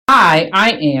Hi,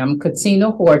 I am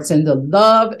Katina Horton, the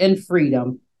Love and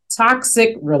Freedom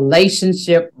Toxic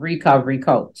Relationship Recovery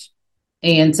Coach.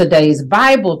 And today's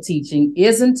Bible teaching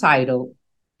is entitled,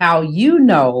 How You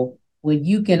Know When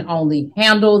You Can Only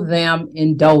Handle Them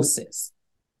in Doses.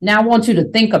 Now, I want you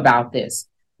to think about this.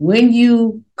 When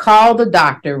you call the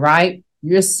doctor, right?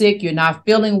 You're sick, you're not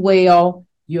feeling well,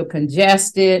 you're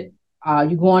congested,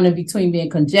 you're going in between being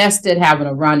congested, having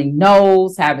a running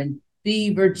nose, having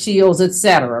fever, chills,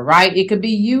 etc., right? It could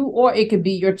be you or it could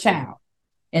be your child.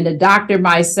 And the doctor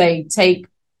might say, take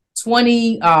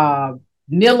 20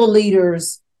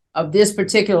 milliliters of this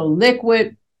particular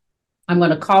liquid. I'm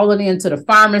going to call it into the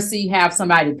pharmacy, have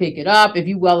somebody pick it up. If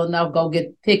you well enough, go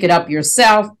pick it up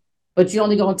yourself. But you're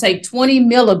only going to take 20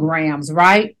 milligrams,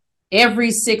 right? Every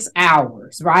 6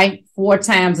 hours, right? 4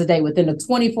 times a day within a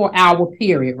 24-hour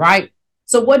period, right?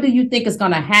 So what do you think is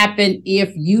going to happen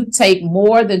if you take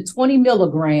more than 20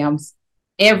 milligrams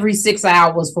every 6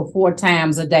 hours for 4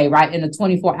 times a day, right? In a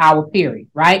 24-hour period,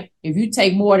 right? If you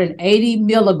take more than 80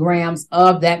 milligrams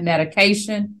of that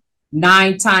medication,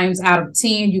 9 times out of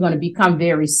 10, you're going to become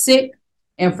very sick.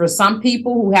 And for some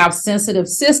people who have sensitive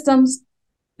systems,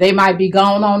 they might be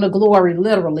going on to glory,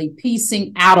 literally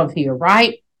piecing out of here,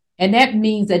 right? And that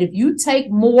means that if you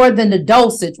take more than the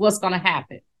dosage, what's going to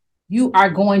happen? You are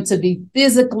going to be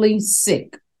physically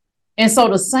sick. And so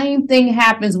the same thing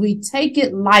happens. We take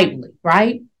it lightly,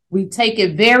 right? We take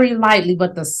it very lightly,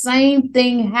 but the same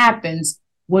thing happens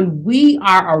when we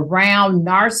are around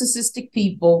narcissistic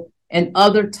people and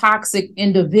other toxic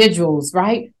individuals,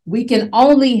 right? We can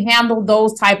only handle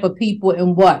those type of people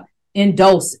in what? In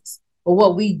doses. But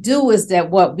what we do is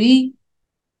that we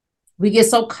get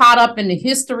so caught up in the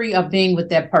history of being with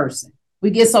that person. We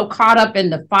get so caught up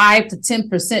in the 5 to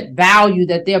 10% value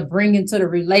that they're bringing to the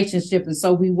relationship. And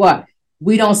so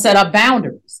we don't set up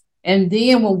boundaries. And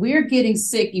then when we're getting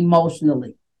sick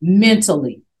emotionally,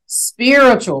 mentally,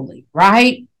 spiritually,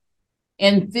 right?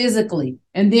 And physically,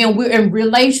 and then we're in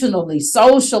relationally,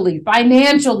 socially,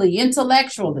 financially,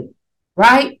 intellectually,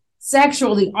 right?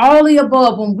 Sexually, all the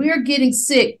above, when we're getting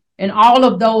sick in all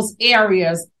of those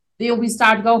areas, then we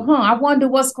start to go, I wonder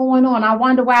what's going on. I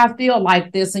wonder why I feel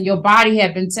like this. And your body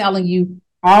had been telling you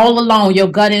all along, your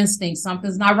gut instinct,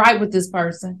 something's not right with this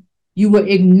person. You were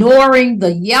ignoring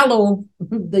the yellow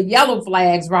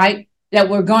flags, right? That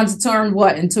were going to turn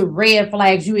into red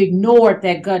flags. You ignored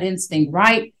that gut instinct,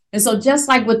 right? And so just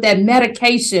like with that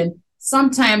medication,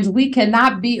 sometimes we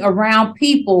cannot be around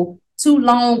people too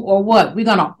long or we're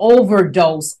going to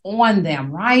overdose on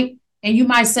them, right? And you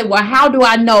might say, well, how do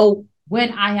I know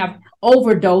when I have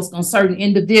overdosed on certain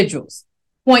individuals?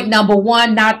 Point number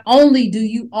one, not only do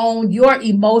you own your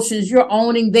emotions, you're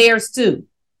owning theirs too.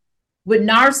 With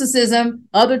narcissism,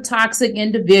 other toxic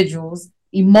individuals,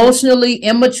 emotionally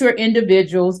immature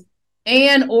individuals,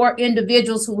 and or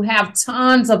individuals who have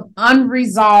tons of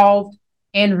unresolved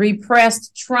and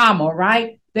repressed trauma,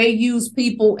 right? They use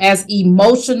people as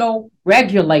emotional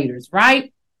regulators,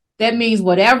 right? That means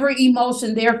whatever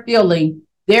emotion they're feeling,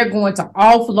 they're going to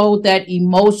offload that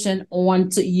emotion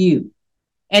onto you.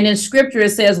 And in scripture, it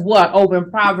says what? Over in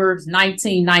Proverbs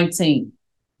 19:19.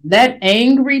 Let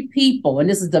angry people, and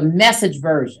this is the Message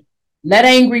version, let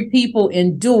angry people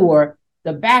endure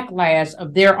the backlash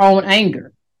of their own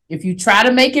anger. If you try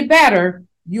to make it better,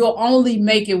 you'll only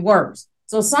make it worse.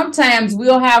 So sometimes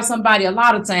we'll have somebody, a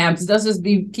lot of times, let's just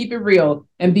keep it real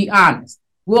and be honest.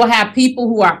 We'll have people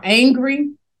who are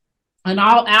angry and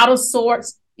all out of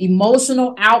sorts,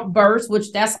 emotional outbursts,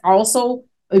 which that's also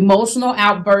emotional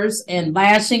outbursts and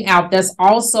lashing out. That's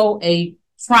also a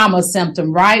trauma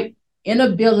symptom, right?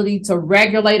 Inability to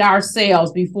regulate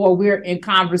ourselves before we're in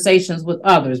conversations with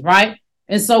others, right?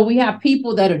 And so we have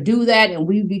people that do that, and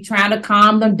we be trying to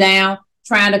calm them down.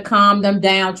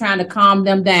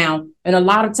 And a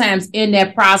lot of times in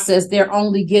that process, they're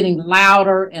only getting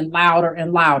louder and louder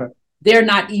and louder. They're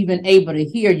not even able to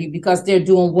hear you because they're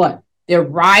doing what? They're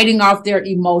riding off their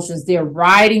emotions. They're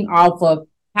riding off of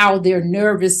how their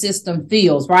nervous system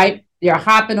feels, right? They're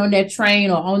hopping on that train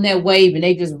or on that wave, and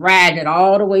they just riding it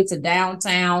all the way to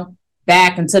downtown,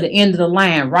 back and to the end of the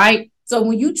line, right? So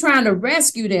when you're trying to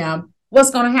rescue them, what's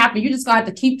going to happen? You just got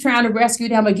to keep trying to rescue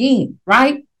them again,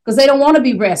 right? Because they don't want to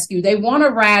be rescued. They want to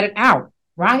ride it out,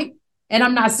 right? And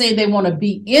I'm not saying they want to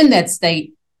be in that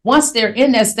state. Once they're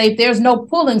in that state, there's no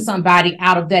pulling somebody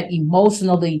out of that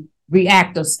emotionally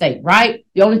reactive state, right?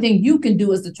 The only thing you can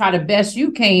do is to try the best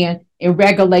you can and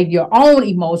regulate your own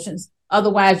emotions.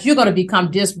 Otherwise, you're going to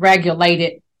become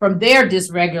dysregulated from their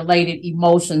dysregulated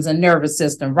emotions and nervous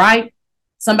system, right?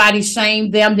 Somebody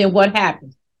shamed them, then what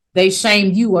happens? They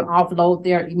shame you and offload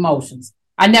their emotions.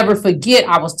 I never forget,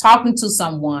 I was talking to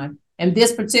someone, and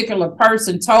this particular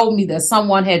person told me that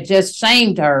someone had just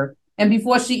shamed her. And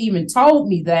before she even told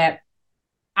me that,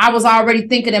 I was already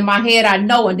thinking in my head, I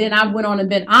know. And then I went on and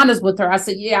been honest with her. I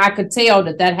said, yeah, I could tell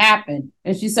that happened.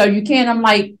 And she said, you can't. I'm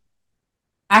like,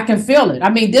 I can feel it.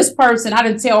 I mean, this person, I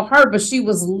didn't tell her, but she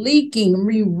was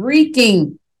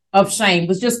reeking of shame,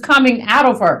 was just coming out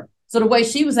of her. So the way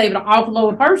she was able to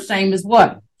offload her shame is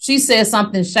what? She said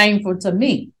something shameful to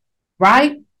me,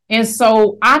 right? And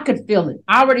so I could feel it.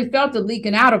 I already felt it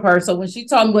leaking out of her. So when she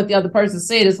told me what the other person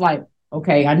said, it's like,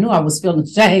 okay, I knew I was feeling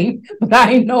shame, but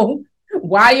I didn't know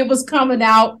why it was coming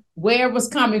out, where it was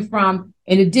coming from,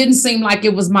 and it didn't seem like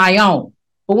it was my own.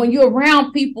 But when you're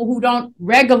around people who don't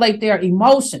regulate their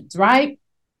emotions, right,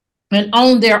 and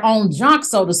own their own junk,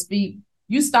 so to speak,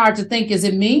 you start to think, is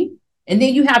it me? And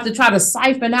then you have to try to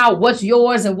siphon out what's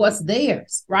yours and what's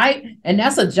theirs, right? And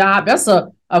that's a job. That's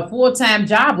a full-time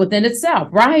job within itself,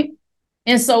 right?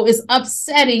 And so it's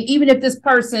upsetting, even if this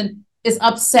person is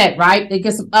upset, right? They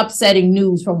get some upsetting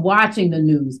news from watching the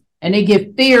news, and they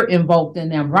get fear invoked in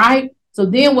them, right? So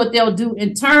then what they'll do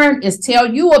in turn is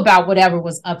tell you about whatever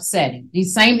was upsetting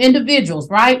these same individuals,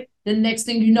 right? The next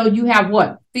thing you know, you have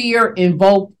what? Fear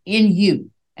invoked in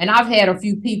you. And I've had a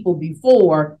few people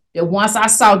before that once I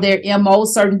saw their MO,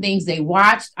 certain things they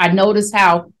watched, I noticed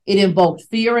how it invoked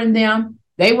fear in them.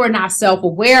 They were not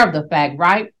self-aware of the fact,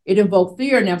 right? It invoked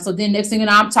fear in them. So then next thing you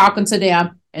know, I'm talking to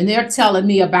them and they're telling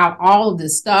me about all of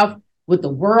this stuff with the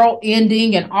world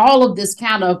ending and all of this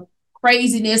kind of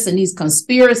craziness and these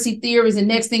conspiracy theories. And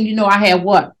next thing you know, I had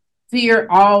what? Fear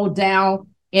all down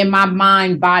in my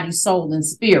mind, body, soul, and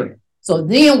spirit. So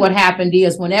then what happened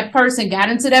is when that person got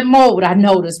into that mode, I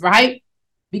noticed, right?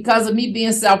 Because of me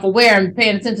being self-aware and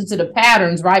paying attention to the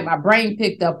patterns, right? My brain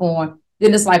picked up on,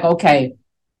 then it's like, okay,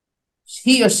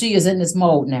 he or she is in this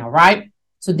mode now, right?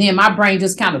 So then my brain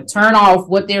just kind of turned off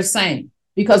what they're saying.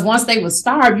 Because once they were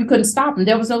starved, you couldn't stop them.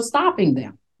 There was no stopping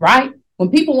them, right?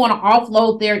 When people want to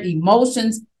offload their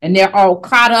emotions and they're all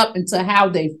caught up into how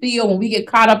they feel, when we get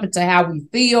caught up into how we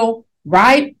feel,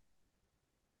 right?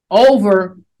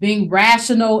 Over being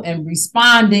rational and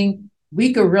responding,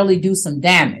 we could really do some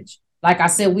damage. Like I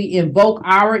said, we invoke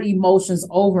our emotions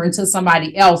over into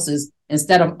somebody else's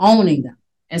instead of owning them.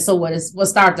 And so what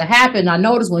started to happen, I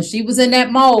noticed when she was in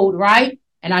that mode, right?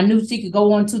 And I knew she could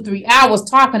go on 2-3 hours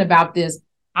talking about this,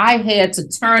 I had to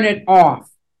turn it off,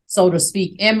 so to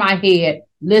speak, in my head,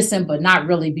 listen, but not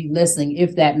really be listening,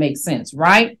 if that makes sense,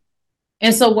 right?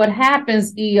 And so what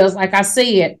happens is, like I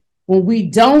said, when we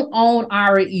don't own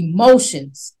our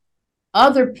emotions,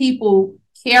 other people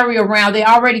carry around, they're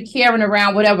already carrying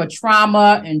around whatever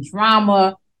trauma and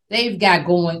drama they've got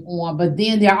going on, but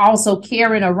then they're also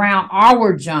carrying around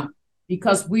our junk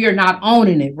because we are not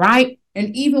owning it, right?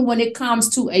 And even when it comes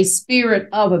to a spirit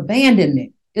of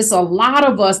abandonment, it's a lot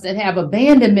of us that have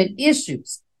abandonment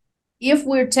issues. If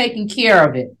we're taking care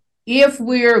of it, if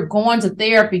we're going to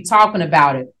therapy talking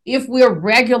about it, if we're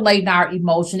regulating our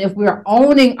emotion, if we're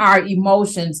owning our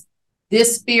emotions,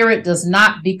 this spirit does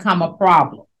not become a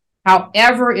problem.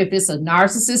 However, if it's a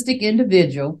narcissistic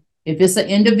individual, if it's an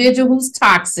individual who's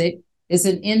toxic, it's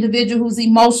an individual who's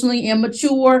emotionally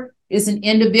immature, it's an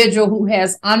individual who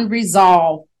has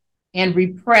unresolved and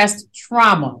repressed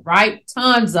trauma, right?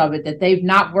 Tons of it that they've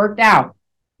not worked out.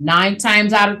 9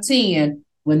 times out of 10,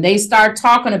 when they start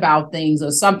talking about things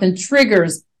or something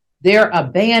triggers their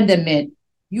abandonment,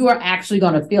 you are actually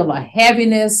going to feel a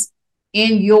heaviness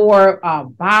in your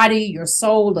body, your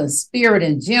soul, and spirit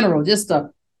in general, just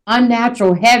a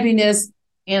unnatural heaviness,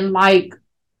 and like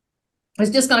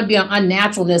it's just going to be an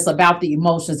unnaturalness about the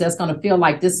emotions that's going to feel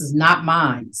like this is not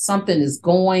mine. Something is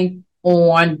going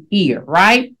on here,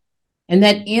 right? And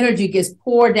that energy gets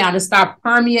poured down, it starts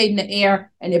permeating the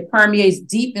air, and it permeates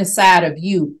deep inside of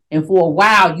you. And for a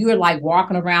while, you're like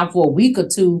walking around for a week or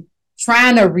two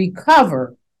trying to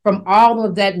recover from all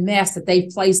of that mess that they've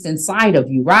placed inside of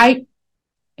you, right?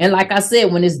 And like I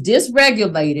said, when it's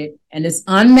dysregulated and it's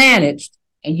unmanaged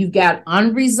and you've got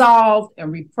unresolved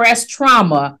and repressed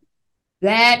trauma,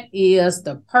 that is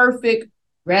the perfect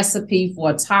recipe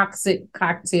for a toxic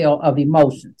cocktail of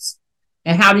emotions.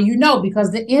 And how do you know?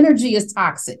 Because the energy is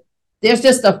toxic. There's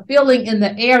just a feeling in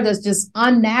the air that's just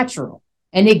unnatural,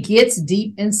 and it gets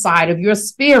deep inside of your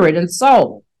spirit and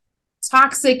soul.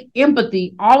 Toxic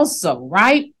empathy also,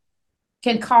 right,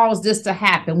 can cause this to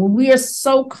happen when we are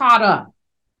so caught up,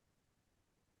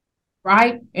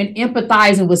 right, and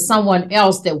empathizing with someone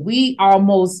else that we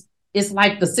almost, it's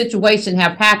like the situation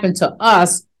have happened to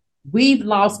us. We've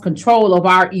lost control of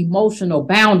our emotional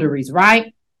boundaries,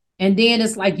 right? And then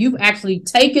it's like you've actually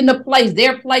taken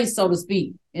their place, so to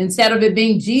speak. Instead of it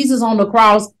being Jesus on the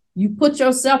cross, you put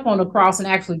yourself on the cross and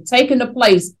actually taken the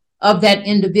place of that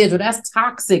individual. That's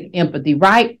toxic empathy,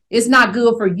 right? It's not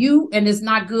good for you and it's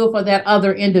not good for that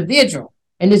other individual.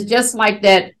 And it's just like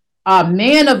that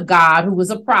man of God who was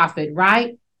a prophet,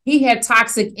 right? He had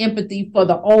toxic empathy for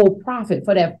the old prophet,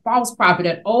 for that false prophet,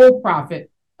 that old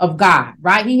prophet of God,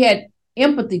 right? He had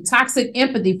empathy, toxic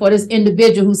empathy for this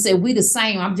individual who said, we the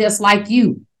same. I'm just like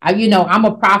you. I'm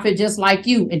a prophet just like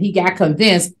you. And he got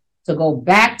convinced to go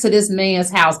back to this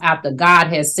man's house after God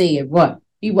had said what?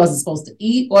 He wasn't supposed to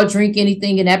eat or drink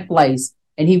anything in that place.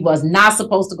 And he was not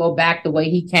supposed to go back the way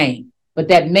he came. But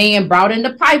that man brought in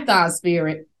the Python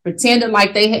spirit, pretended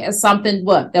like they had something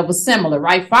that was similar,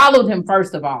 right? Followed him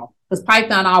first of all, because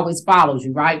Python always follows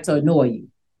you, right? To annoy you.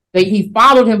 But he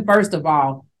followed him first of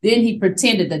all. Then he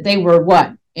pretended that they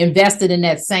were invested in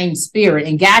that same spirit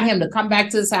and got him to come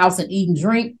back to his house and eat and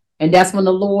drink. And that's when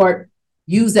the Lord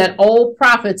used that old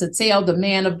prophet to tell the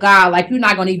man of God, like, you're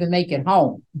not going to even make it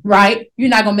home, right? You're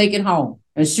not going to make it home.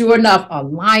 And sure enough, a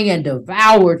lion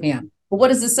devoured him. But what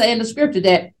does it say in the scripture?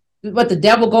 That what the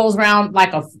devil goes around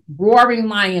like a roaring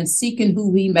lion seeking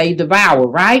who he may devour,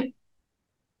 right?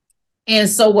 And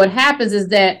so what happens is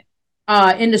that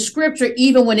in the scripture,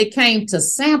 even when it came to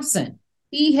Samson,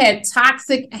 he had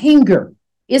toxic anger.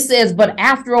 It says, but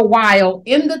after a while,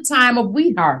 in the time of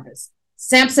wheat harvest,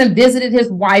 Samson visited his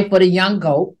wife with a young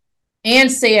goat and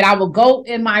said, I will go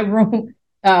in my room,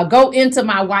 go into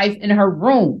my wife in her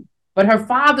room. But her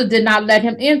father did not let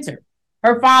him enter.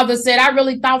 Her father said, I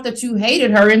really thought that you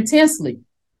hated her intensely.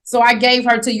 So I gave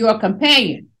her to your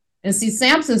companion. And see,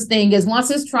 Samson's thing is once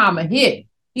his trauma hit,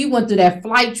 he went through that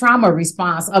flight trauma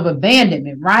response of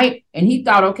abandonment, right? And he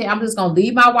thought, okay, I'm just going to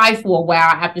leave my wife for a while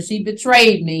after she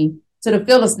betrayed me to the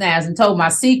Philistines and told my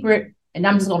secret. And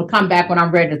I'm just going to come back when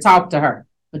I'm ready to talk to her.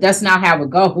 But that's not how it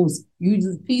goes. You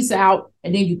just peace out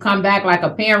and then you come back like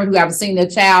a parent who haven't seen their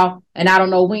child and I don't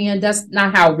know when. That's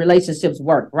not how relationships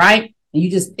work, right? And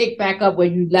you just pick back up where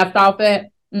you left off at.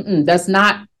 That's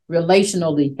not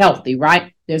relationally healthy,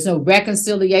 right? There's no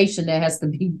reconciliation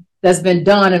that's been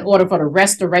done in order for the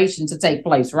restoration to take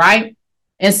place, right?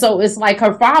 And so it's like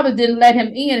her father didn't let him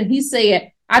in. And he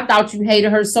said, I thought you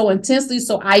hated her so intensely,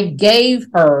 so I gave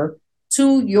her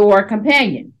to your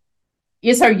companion.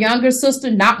 Is her younger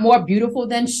sister not more beautiful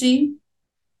than she?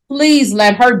 Please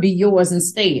let her be yours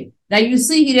instead. Now, you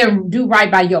see, he didn't do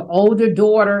right by your older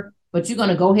daughter, but you're going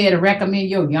to go ahead and recommend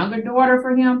your younger daughter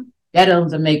for him? That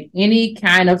doesn't make any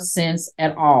kind of sense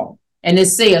at all. And it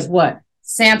says what?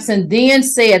 Samson then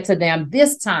said to them,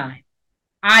 this time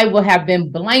I will have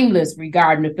been blameless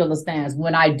regarding the Philistines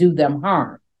when I do them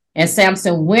harm. And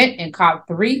Samson went and caught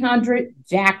 300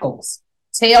 jackals,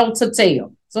 tail to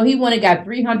tail. So he went and got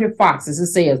 300 foxes, it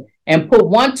says, and put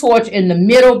one torch in the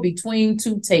middle between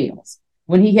two tails.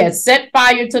 When he had set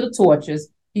fire to the torches,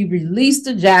 he released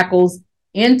the jackals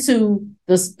into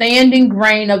the standing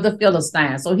grain of the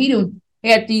Philistines. So he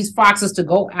had these foxes to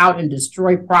go out and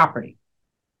destroy property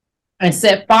and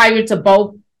set fire to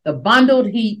both the bundled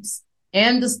heaps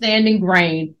and the standing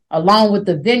grain, along with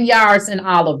the vineyards and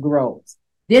olive groves.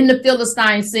 Then the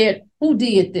Philistines said, who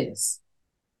did this?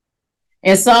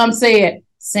 And some said,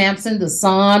 Samson, the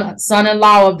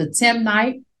son-in-law of the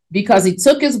Timnite, because he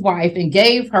took his wife and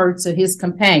gave her to his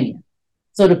companion.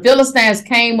 So the Philistines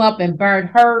came up and burned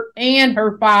her and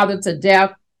her father to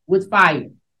death with fire.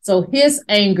 So his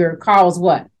anger caused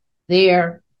what?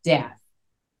 Their death.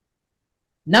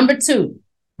 Number 2,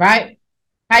 right?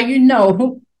 How you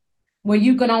know when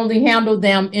you can only handle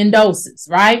them in doses,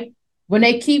 right? When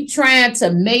they keep trying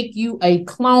to make you a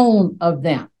clone of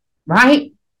them,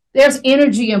 right? There's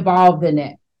energy involved in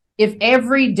that. If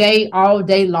every day, all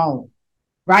day long,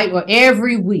 right? Or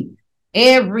every week,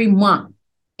 every month,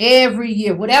 every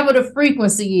year, whatever the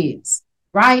frequency is,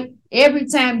 right? Every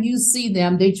time you see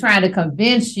them, they're trying to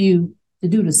convince you to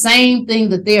do the same thing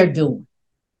that they're doing.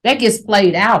 That gets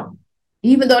played out.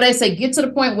 Even though they say get to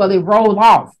the point where they roll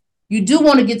off. You do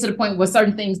want to get to the point where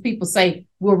certain things people say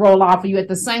will roll off of you. At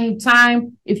the same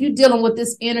time, if you're dealing with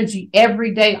this energy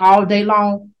every day, all day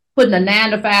long, putting a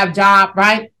 9-to-5 job,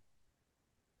 right?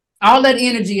 All that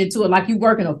energy into it, like you're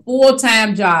working a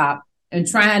full-time job and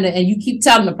and you keep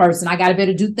telling the person, I got to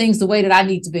better do things the way that I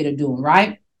need to better do them,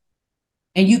 right?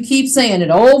 And you keep saying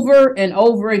it over and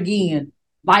over again,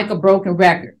 like a broken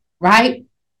record, right?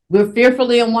 We're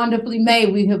fearfully and wonderfully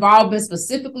made. We have all been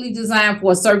specifically designed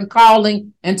for a certain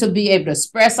calling and to be able to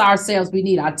express ourselves. We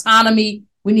need autonomy.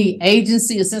 We need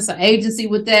agency, a sense of agency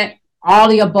with that, all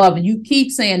the above. And you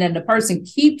keep saying that, and the person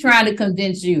keep trying to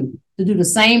convince you to do the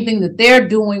same thing that they're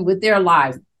doing with their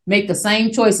life make the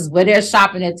same choices where they're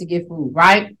shopping at to get food,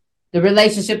 right? The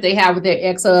relationship they have with their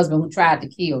ex-husband who tried to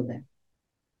kill them.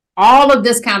 All of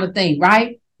this kind of thing,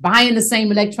 right? Buying the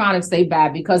same electronics they buy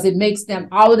because it makes them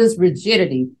all of this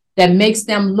rigidity that makes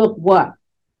them look what?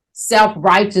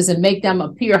 Self-righteous and make them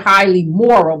appear highly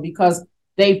moral because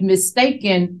they've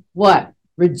mistaken what?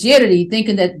 Rigidity,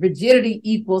 thinking that rigidity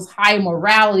equals high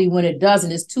morality when it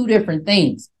doesn't. It's two different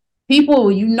things.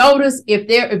 People, you notice if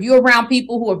you're around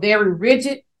people who are very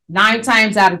rigid, 9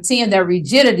 times out of 10, their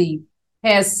rigidity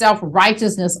has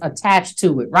self-righteousness attached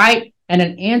to it, right? And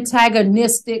an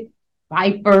antagonistic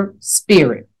viper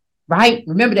spirit, right?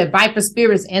 Remember that viper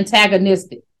spirit is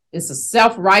antagonistic. It's a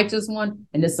self-righteous one,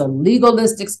 and it's a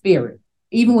legalistic spirit.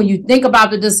 Even when you think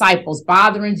about the disciples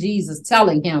bothering Jesus,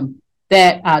 telling him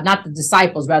that, not the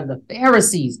disciples, rather the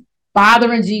Pharisees,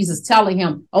 bothering Jesus, telling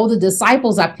him, oh, the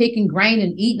disciples are picking grain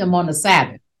and eating them on the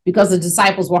Sabbath because the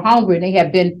disciples were hungry and they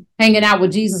had been hanging out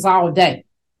with Jesus all day.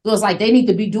 So it's like they need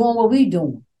to be doing what we're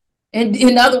doing. And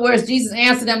in other words, Jesus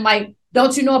answered them like,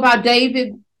 don't you know about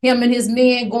David, him and his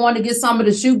men going to get some of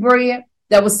the shewbread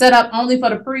that was set up only for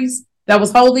the priests, that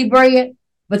was holy bread,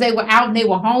 but they were out and they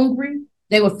were hungry,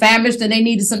 they were famished and they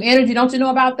needed some energy. Don't you know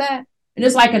about that? And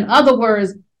it's like, in other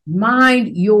words,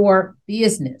 mind your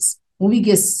business. When we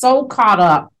get so caught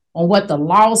up on what the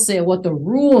law said, what the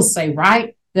rules say,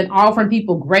 right? Then offering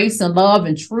people grace and love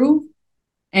and truth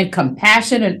and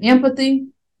compassion and empathy,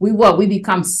 we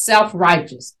become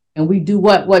self-righteous. And we do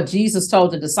what Jesus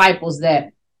told the disciples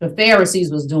that the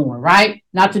Pharisees was doing, right?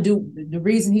 Not to do, the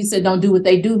reason he said don't do what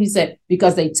they do, he said,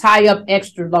 because they tie up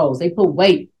extra loads. They put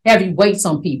heavy weights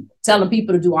on people, telling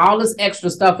people to do all this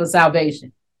extra stuff for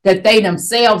salvation that they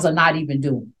themselves are not even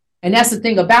doing. And that's the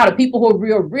thing about it. People who are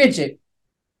real rigid,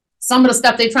 some of the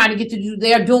stuff they're trying to get you to do,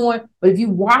 they're doing. But if you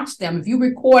watch them, if you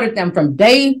recorded them from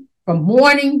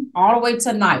morning all the way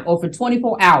to night or for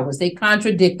 24 hours, they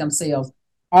contradict themselves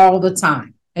all the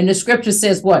time. And the scripture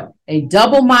says what? A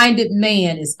double-minded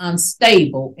man is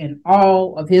unstable in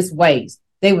all of his ways.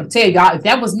 They would tell y'all, if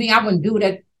that was me, I wouldn't do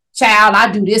that. Child,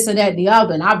 I do this and that and the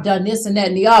other, and I've done this and that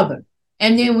and the other.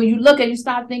 And then when you look at it, you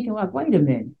start thinking, like, wait a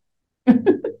minute.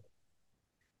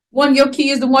 One of your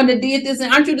kids, the one that did this,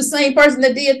 and aren't you the same person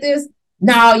that did this?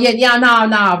 No,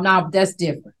 no, that's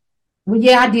different. Well,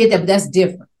 yeah, I did that, but that's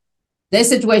different. Their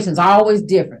situation's always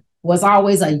different. Was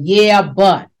always a yeah,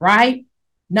 but, right?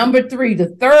 Number 3, the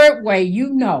third way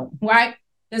right?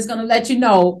 That's going to let you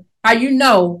know how you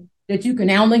know that you can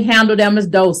only handle them as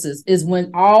doses is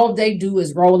when all they do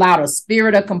is roll out a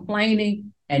spirit of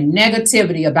complaining and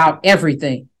negativity about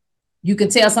everything. You can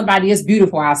tell somebody it's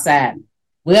beautiful outside.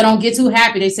 Well, don't get too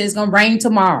happy. They say it's going to rain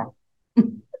tomorrow.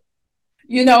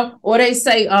 Or they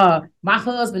say, my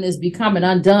husband is becoming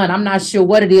undone. I'm not sure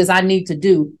what it is I need to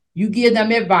do. You give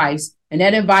them advice, and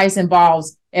that advice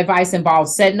involves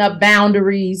setting up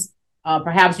boundaries.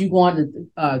 Perhaps you going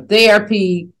to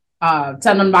therapy,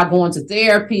 telling them about going to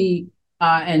therapy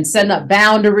and setting up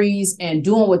boundaries and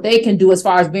doing what they can do as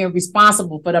far as being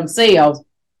responsible for themselves.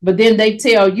 But then they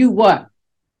tell you what?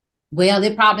 Well,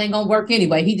 it probably ain't going to work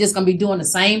anyway. He just going to be doing the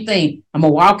same thing. I'm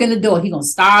going to walk in the door. He going to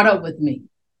start up with me.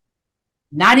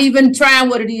 Not even trying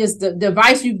what it is, the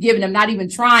advice you've given them, not even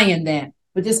trying that,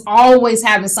 but just always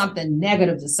having something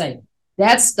negative to say.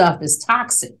 That stuff is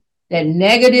toxic. That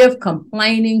negative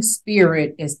complaining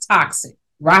spirit is toxic,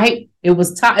 right?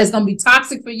 It's going to be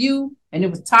toxic for you, and it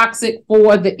was toxic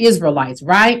for the Israelites,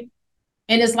 right?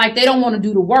 And it's like they don't want to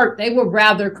do the work. They would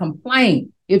rather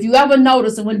complain. If you ever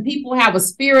notice, and when people have a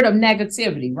spirit of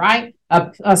negativity, right?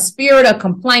 A spirit of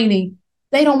complaining,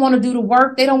 they don't want to do the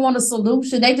work. They don't want a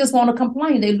solution. They just want to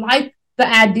complain. They like the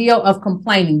idea of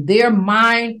complaining. Their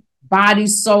mind, body,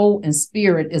 soul, and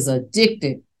spirit is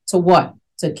addicted to what?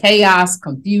 To chaos,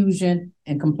 confusion,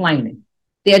 and complaining.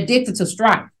 They're addicted to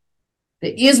strife.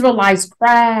 The Israelites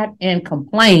cried and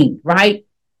complained, right?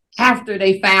 After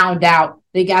they found out,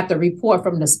 they got the report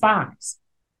from the spies.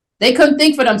 They couldn't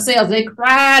think for themselves. They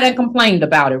cried and complained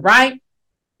about it, right?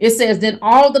 It says, then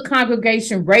all the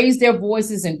congregation raised their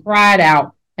voices and cried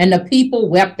out, and the people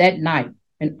wept that night.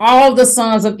 And all the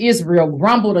sons of Israel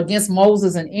grumbled against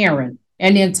Moses and Aaron.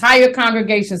 And the entire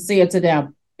congregation said to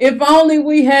them, if only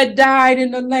we had died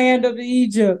in the land of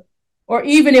Egypt, or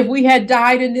even if we had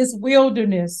died in this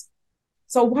wilderness.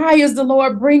 So why is the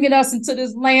Lord bringing us into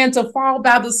this land to fall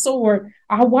by the sword?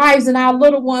 Our wives and our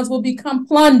little ones will become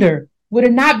plunder. Would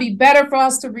it not be better for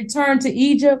us to return to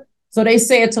Egypt? So they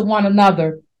said to one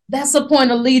another, let's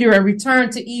appoint a leader and return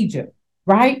to Egypt,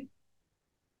 right?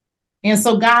 And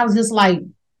so God was just like,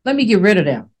 let me get rid of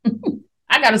them.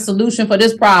 I got a solution for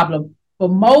this problem. For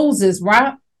Moses,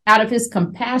 right?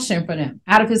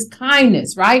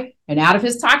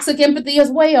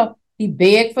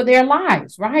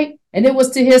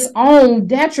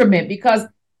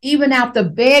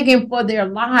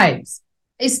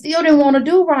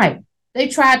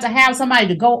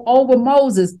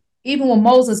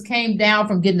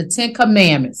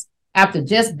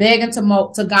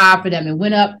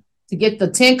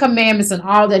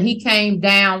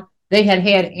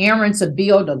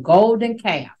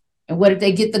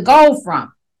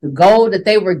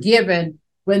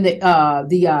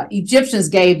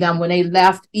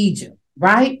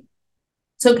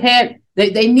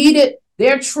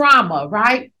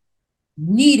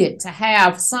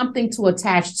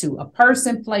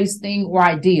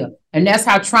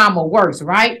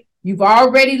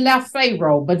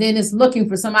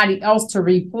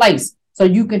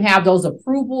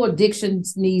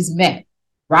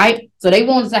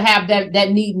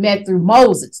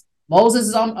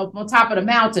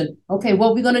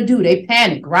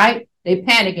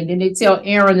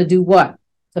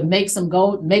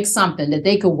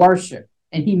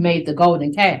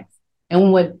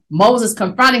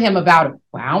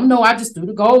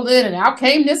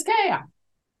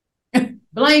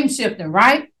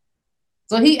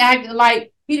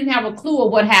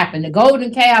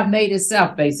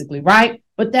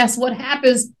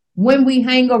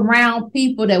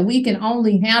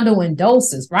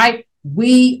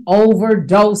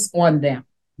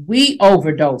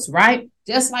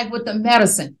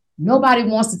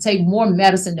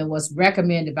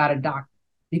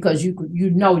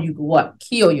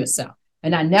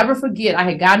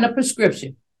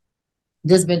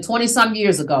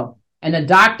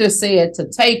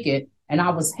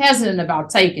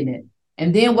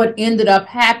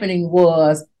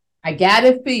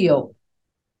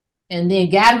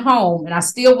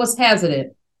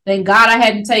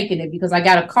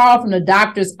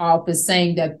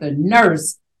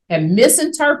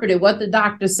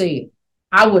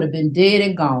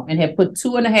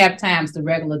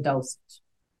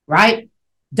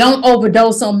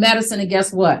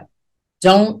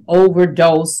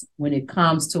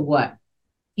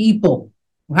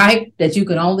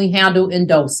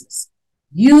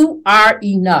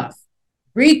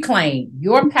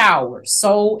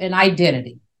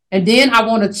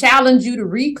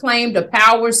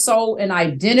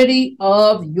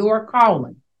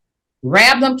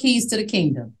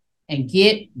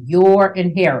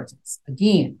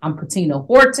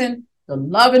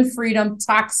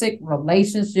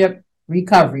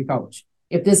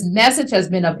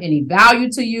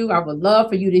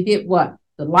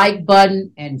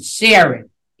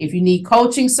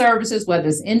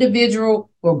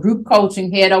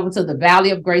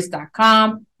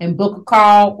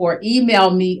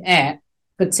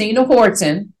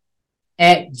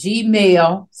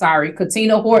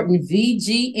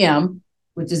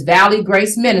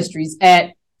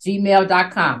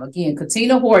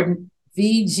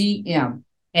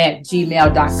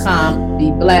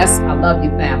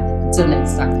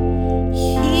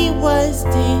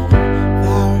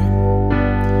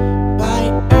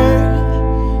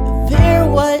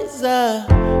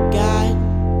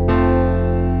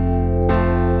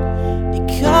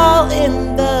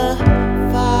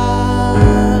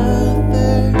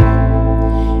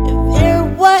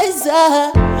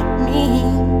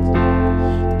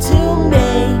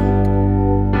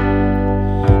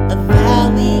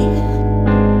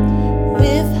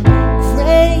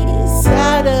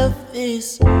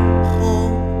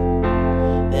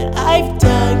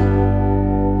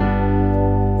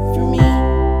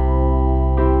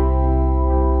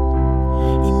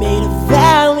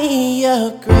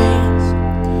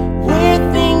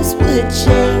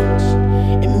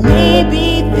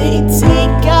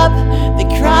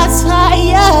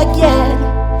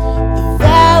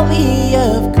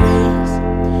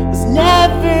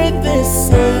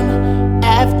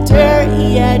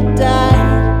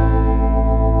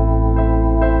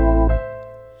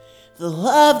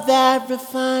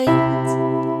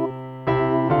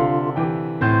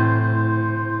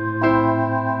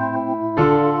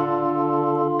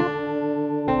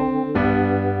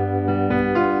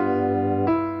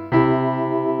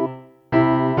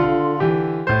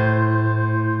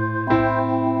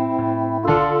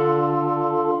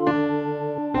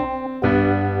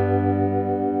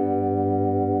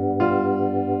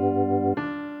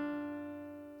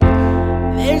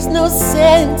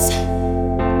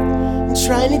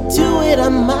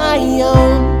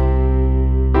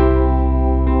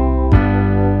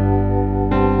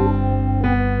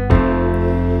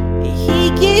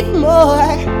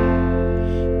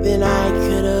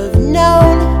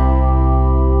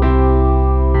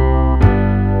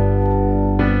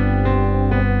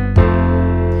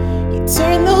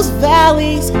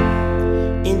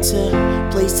 into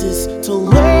places to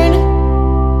learn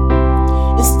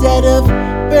instead of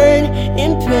burn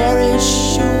and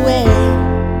perish away.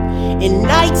 And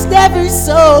nights never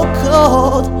so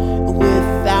cold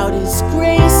without His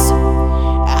grace.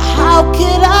 How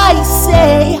could I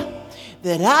say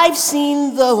that I've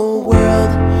seen the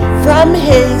world from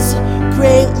His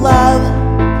great love?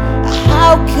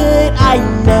 How could I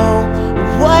know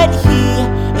what He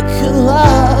could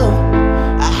love?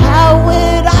 How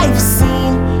would I have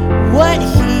seen what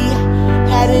He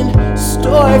had in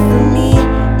store for me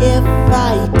if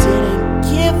I didn't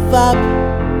give up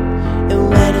and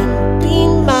let Him be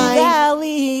my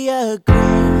valley of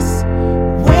grace,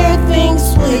 where things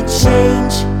would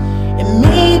change and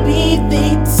maybe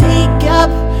they'd take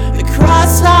up the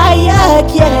cross high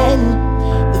again?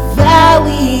 The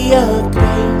valley of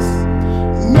grace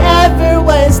never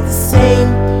was the same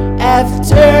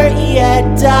after He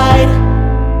had died.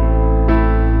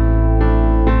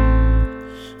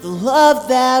 The love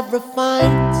that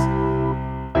refines.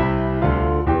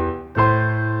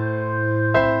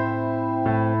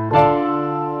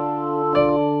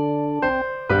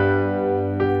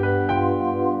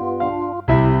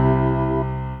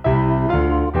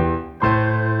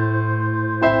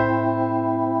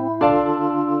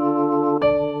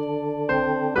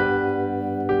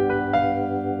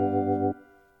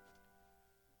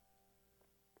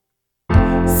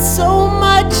 So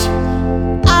much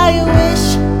I wish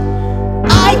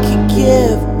I could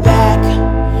give back,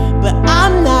 but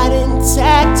I'm not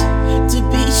intact to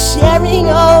be sharing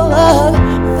all of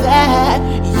that.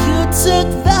 You took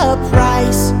the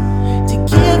price to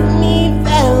give me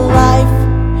that life,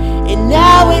 and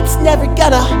now it's never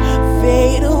gonna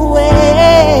fade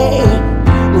away.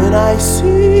 When I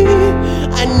see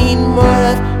I need more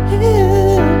of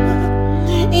Him,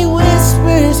 He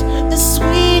whispers the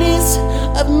sweetest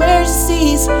of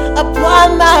mercies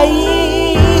upon my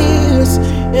ears,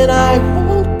 and I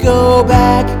won't go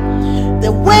back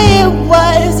the way it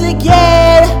was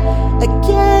again,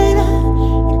 again,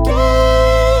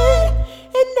 again.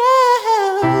 And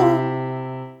now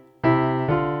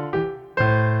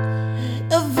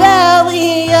a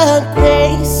valley of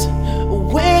grace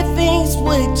where things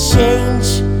would change.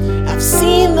 I've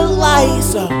seen the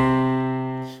lights of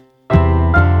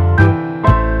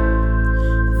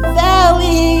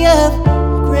valley of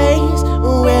grace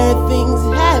where things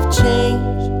have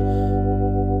changed.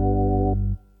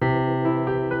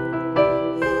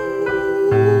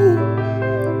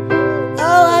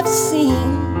 Oh, I've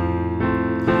seen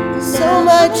so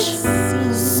much,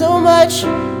 so much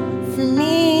for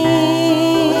me.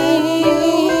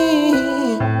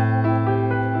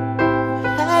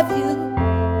 Have you?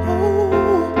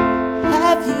 Oh,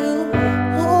 have you?